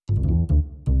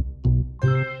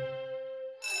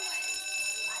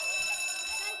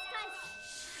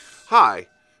Hi,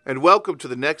 and welcome to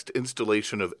the next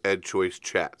installation of EdChoice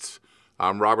Chats.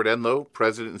 I'm Robert Enlow,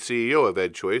 President and CEO of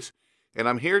EdChoice, and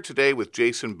I'm here today with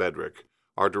Jason Bedrick,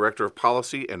 our Director of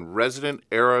Policy and resident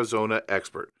Arizona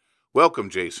expert. Welcome,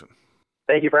 Jason.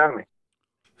 Thank you for having me.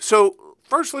 So,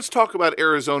 first, let's talk about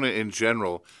Arizona in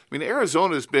general. I mean,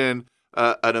 Arizona has been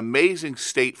an amazing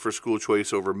state for school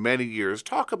choice over many years.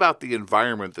 Talk about the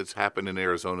environment that's happened in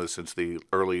Arizona since the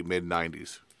early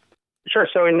mid-90s. Sure.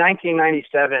 So in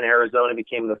 1997, Arizona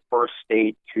became the first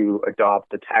state to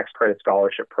adopt the tax credit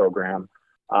scholarship program,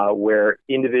 where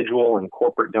individual and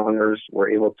corporate donors were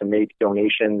able to make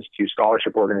donations to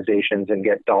scholarship organizations and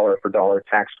get dollar-for-dollar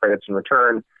tax credits in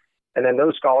return. And then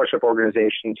those scholarship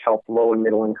organizations helped low and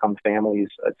middle income families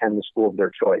attend the school of their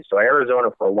choice. So Arizona,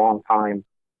 for a long time,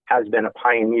 has been a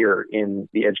pioneer in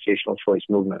the educational choice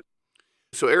movement.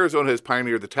 So Arizona has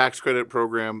pioneered the tax credit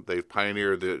program. They've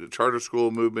pioneered the charter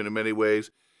school movement in many ways.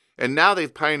 And now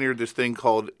they've pioneered this thing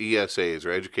called ESAs,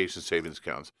 or Education Savings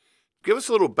Accounts. Give us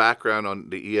a little background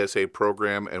on the ESA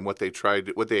program and what they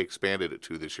expanded it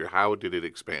to this year. How did it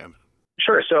expand?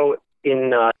 Sure. So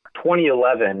in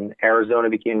 2011, Arizona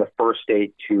became the first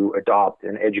state to adopt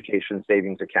an education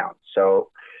savings account.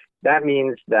 So that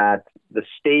means that the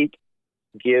state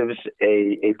gives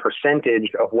a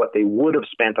percentage of what they would have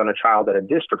spent on a child at a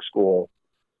district school.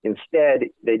 Instead,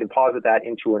 they deposit that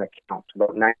into an account,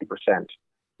 about 90%,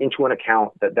 into an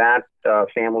account that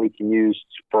family can use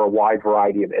for a wide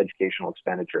variety of educational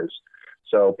expenditures.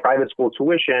 So private school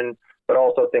tuition, but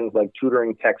also things like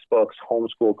tutoring textbooks,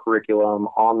 homeschool curriculum,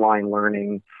 online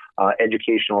learning,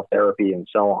 educational therapy, and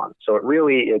so on. So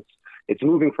it's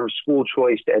moving from school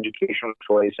choice to educational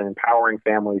choice and empowering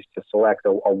families to select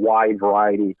a wide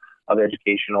variety of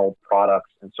educational products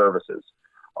and services.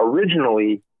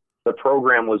 Originally, the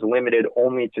program was limited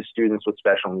only to students with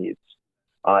special needs.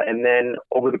 And then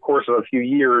over the course of a few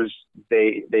years,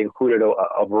 they included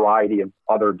a variety of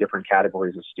other different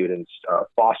categories of students,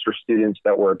 foster students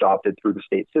that were adopted through the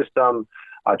state system,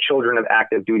 children of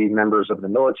active duty members of the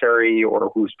military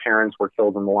or whose parents were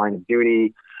killed in the line of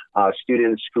duty,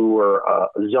 students who were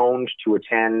zoned to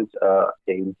attend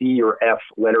a B or F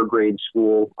letter grade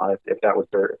school, if that was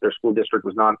their school district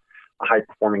was not a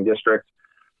high-performing district.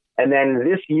 And then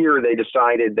this year, they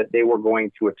decided that they were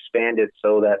going to expand it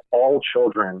so that all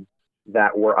children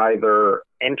that were either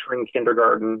entering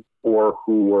kindergarten or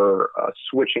who were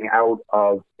switching out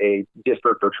of a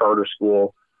district or charter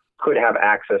school could have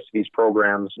access to these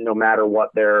programs, no matter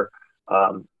what their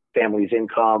family's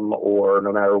income or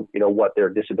no matter what their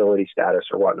disability status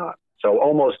or whatnot. So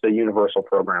almost a universal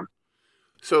program.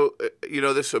 So,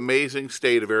 this amazing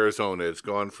state of Arizona, it's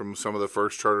gone from some of the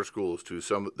first charter schools to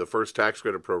the first tax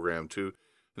credit program to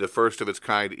the first of its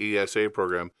kind ESA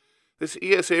program. This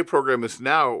ESA program is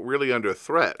now really under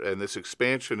threat, and this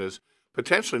expansion is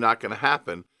potentially not going to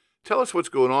happen. Tell us what's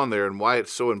going on there and why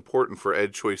it's so important for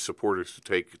EdChoice supporters to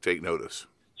take notice.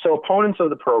 So opponents of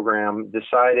the program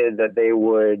decided that they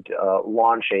would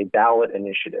launch a ballot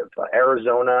initiative.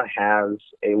 Arizona has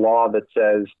a law that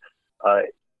says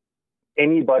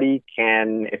anybody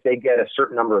can, if they get a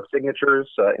certain number of signatures,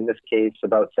 in this case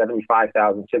about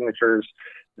 75,000 signatures,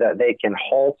 that they can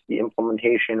halt the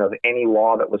implementation of any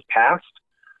law that was passed.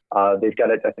 They've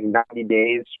got, I think, 90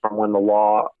 days from when the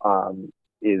law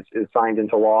is signed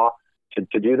into law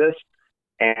to do this.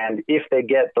 And if they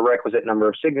get the requisite number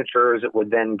of signatures, it would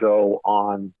then go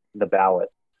on the ballot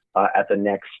at the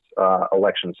next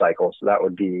election cycle. So that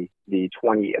would be the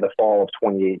fall of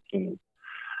 2018.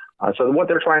 So what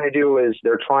they're trying to do is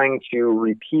they're trying to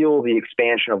repeal the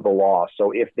expansion of the law.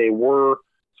 So if they were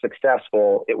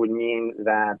successful, it would mean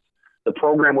that the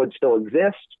program would still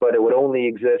exist, but it would only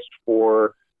exist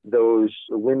for those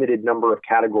limited number of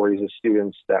categories of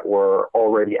students that were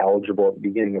already eligible at the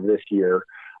beginning of this year.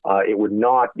 It would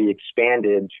not be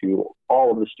expanded to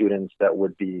all of the students that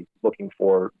would be looking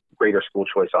for greater school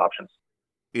choice options.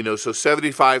 So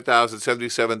 75,000,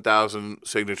 77,000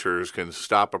 signatures can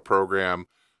stop a program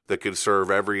that could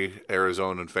serve every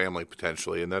Arizonan family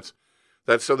potentially. And that's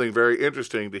something very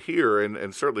interesting to hear,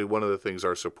 and certainly one of the things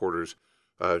our supporters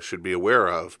should be aware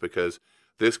of, because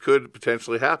this could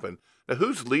potentially happen. Now,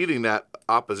 who's leading that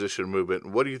opposition movement,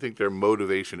 and what do you think their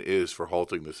motivation is for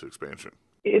halting this expansion?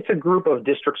 It's a group of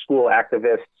district school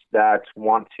activists that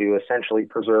want to essentially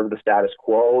preserve the status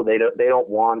quo. They don't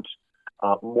want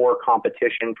more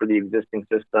competition for the existing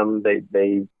system. They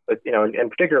in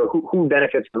particular, who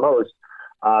benefits the most?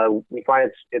 We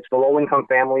find it's the low-income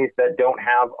families that don't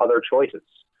have other choices.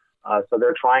 So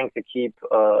they're trying to keep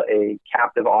a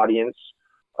captive audience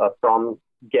from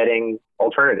getting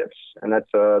alternatives, and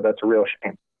that's a real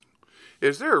shame.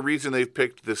 Is there a reason they've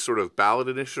picked this sort of ballot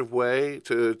initiative way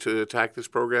to attack this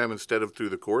program instead of through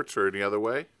the courts or any other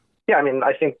way? Yeah, I mean,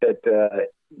 I think that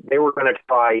they were going to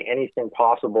try anything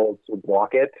possible to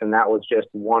block it, and that was just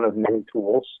one of many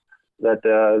tools that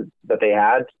they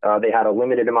had. They had a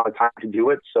limited amount of time to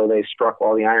do it, so they struck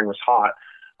while the iron was hot.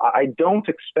 I don't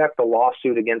expect a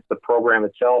lawsuit against the program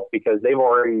itself because they've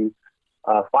already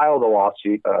filed a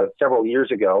lawsuit several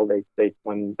years ago.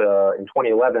 In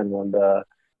 2011, when the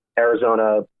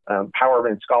Arizona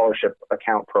Empowerment Scholarship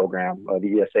Account Program,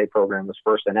 the ESA program, was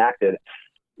first enacted,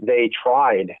 they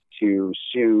tried to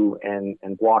sue and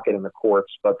block it in the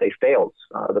courts, but they failed.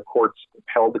 The courts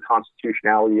upheld the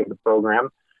constitutionality of the program,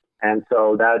 and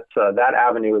so that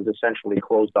avenue is essentially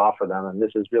closed off for them, and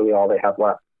this is really all they have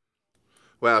left.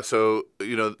 Wow. So,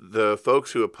 the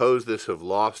folks who oppose this have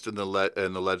lost in the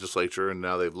legislature, and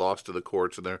now they've lost to the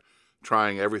courts, and they're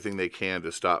trying everything they can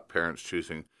to stop parents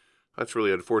choosing. That's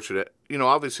really unfortunate.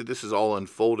 Obviously this is all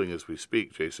unfolding as we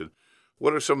speak, Jason.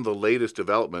 What are some of the latest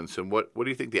developments, and what do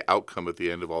you think the outcome at the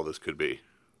end of all this could be?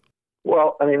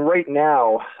 Well, I mean, right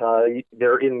now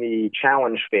they're in the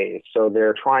challenge phase, so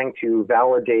they're trying to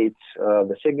validate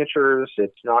the signatures.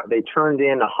 They turned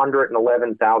in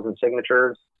 111,000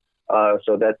 signatures.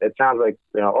 So that it sounds like,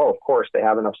 of course they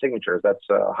have enough signatures. That's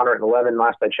 111.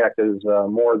 Last I checked is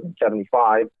more than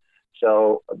 75.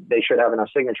 So they should have enough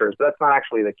signatures, but that's not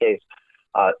actually the case.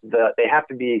 They have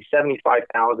to be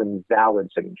 75,000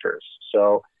 valid signatures.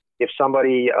 So if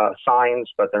somebody signs,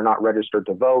 but they're not registered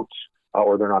to vote,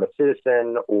 or they're not a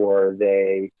citizen, or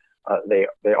they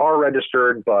are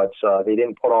registered, but they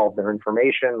didn't put all of their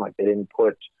information, like they didn't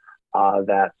put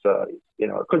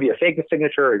it could be a fake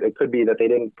signature. It could be that they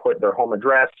didn't put their home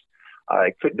address.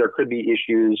 There could be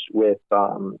issues with,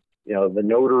 the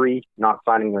notary not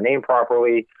signing their name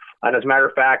properly. And as a matter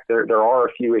of fact, there are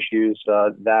a few issues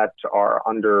that are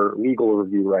under legal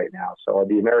review right now. So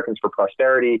the Americans for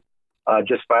Prosperity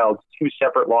just filed 2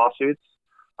 separate lawsuits.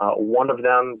 One of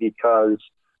them because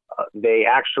they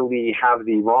actually have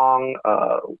the wrong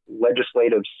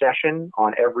legislative session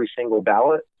on every single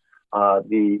ballot.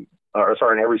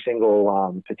 On every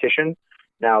single petition.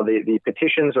 Now, the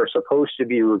petitions are supposed to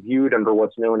be reviewed under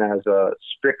what's known as a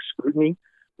strict scrutiny,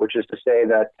 which is to say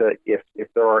that if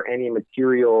there are any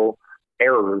material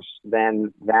errors,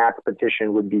 then that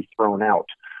petition would be thrown out.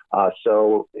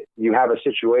 So you have a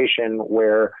situation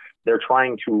where they're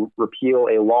trying to repeal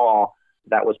a law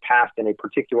that was passed in a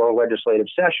particular legislative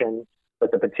session,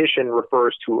 but the petition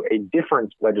refers to a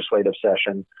different legislative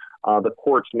session. The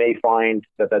courts may find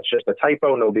that that's just a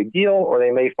typo, no big deal, or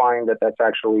they may find that that's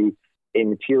actually a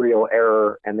material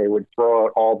error, and they would throw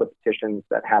out all the petitions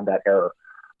that have that error.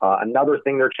 Another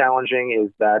thing they're challenging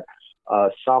is that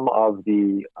some of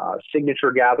the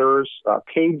signature gatherers,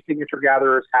 paid signature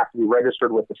gatherers, have to be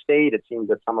registered with the state. It seems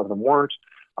that some of them weren't.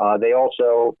 They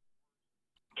also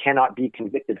cannot be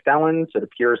convicted felons. It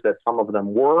appears that some of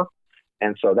them were.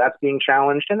 And so that's being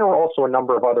challenged. And there were also a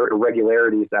number of other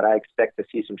irregularities that I expect to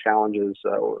see some challenges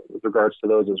with regards to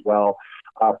those as well.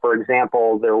 For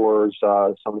example, there was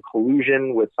some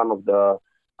collusion with some of the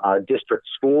district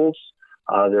schools.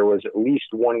 There was at least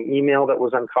one email that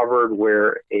was uncovered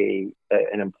where an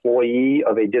employee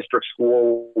of a district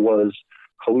school was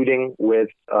colluding with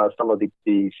some of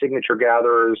the signature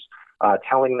gatherers,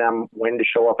 telling them when to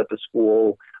show up at the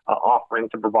school, offering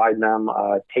to provide them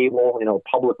a table,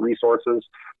 public resources.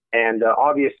 And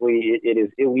obviously it is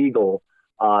illegal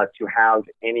to have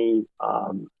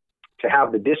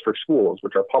the district schools,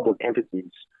 which are public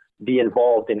entities, be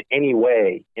involved in any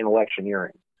way in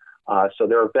electioneering. So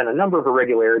there have been a number of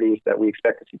irregularities that we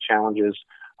expect to see challenges.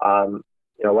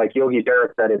 Like Yogi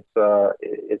Berra said,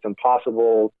 it's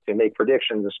impossible to make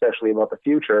predictions, especially about the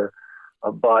future.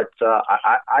 But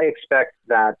I expect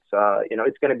that,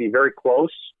 it's going to be very close,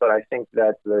 but I think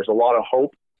that there's a lot of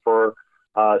hope for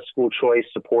school choice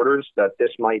supporters that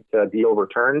this might be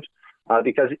overturned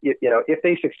because, if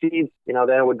they succeed, then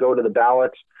it would go to the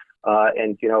ballot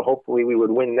and, hopefully we would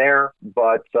win there.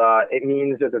 But it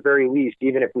means at the very least,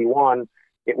 even if we won,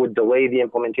 it would delay the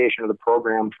implementation of the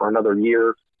program for another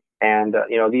year. And,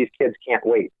 these kids can't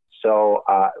wait. So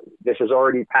this has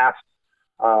already passed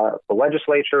the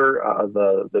legislature.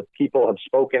 The people have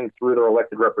spoken through their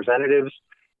elected representatives.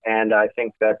 And I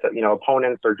think that,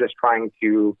 opponents are just trying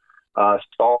to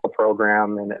stall the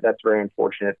program. And that's very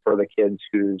unfortunate for the kids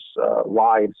whose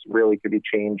lives really could be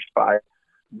changed by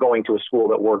going to a school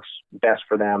that works best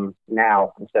for them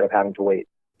now instead of having to wait.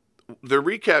 The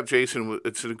recap, Jason,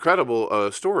 it's an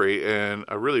incredible story, and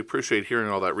I really appreciate hearing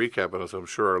all that recap, as I'm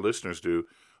sure our listeners do.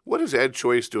 What is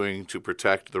EdChoice doing to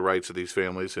protect the rights of these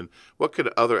families, and what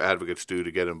could other advocates do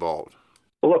to get involved?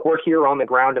 Well, look, we're here on the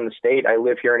ground in the state. I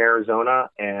live here in Arizona,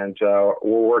 and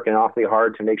we're working awfully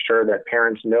hard to make sure that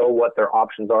parents know what their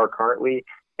options are currently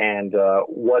and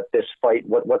what this fight,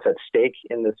 what's at stake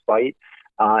in this fight,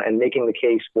 and making the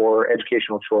case for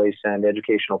educational choice and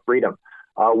educational freedom.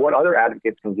 What other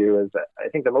advocates can do is, I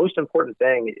think the most important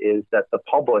thing is that the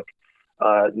public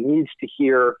needs to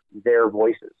hear their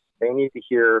voices. They need to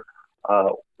hear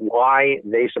why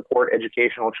they support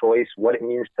educational choice, what it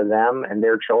means to them and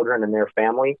their children and their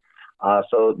family.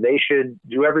 So they should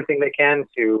do everything they can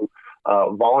to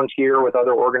volunteer with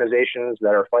other organizations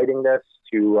that are fighting this,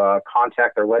 to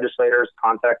contact their legislators,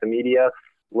 contact the media,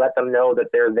 let them know that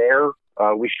they're there.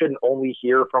 We shouldn't only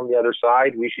hear from the other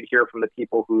side. We should hear from the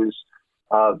people whose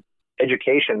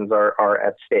educations are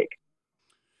at stake.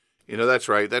 That's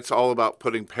right. That's all about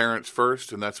putting parents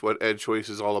first, and that's what EdChoice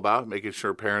is all about, making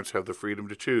sure parents have the freedom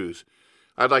to choose.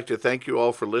 I'd like to thank you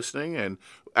all for listening and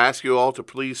ask you all to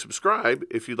please subscribe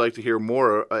if you'd like to hear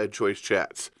more EdChoice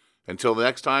chats. Until the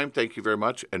next time, thank you very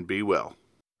much and be well.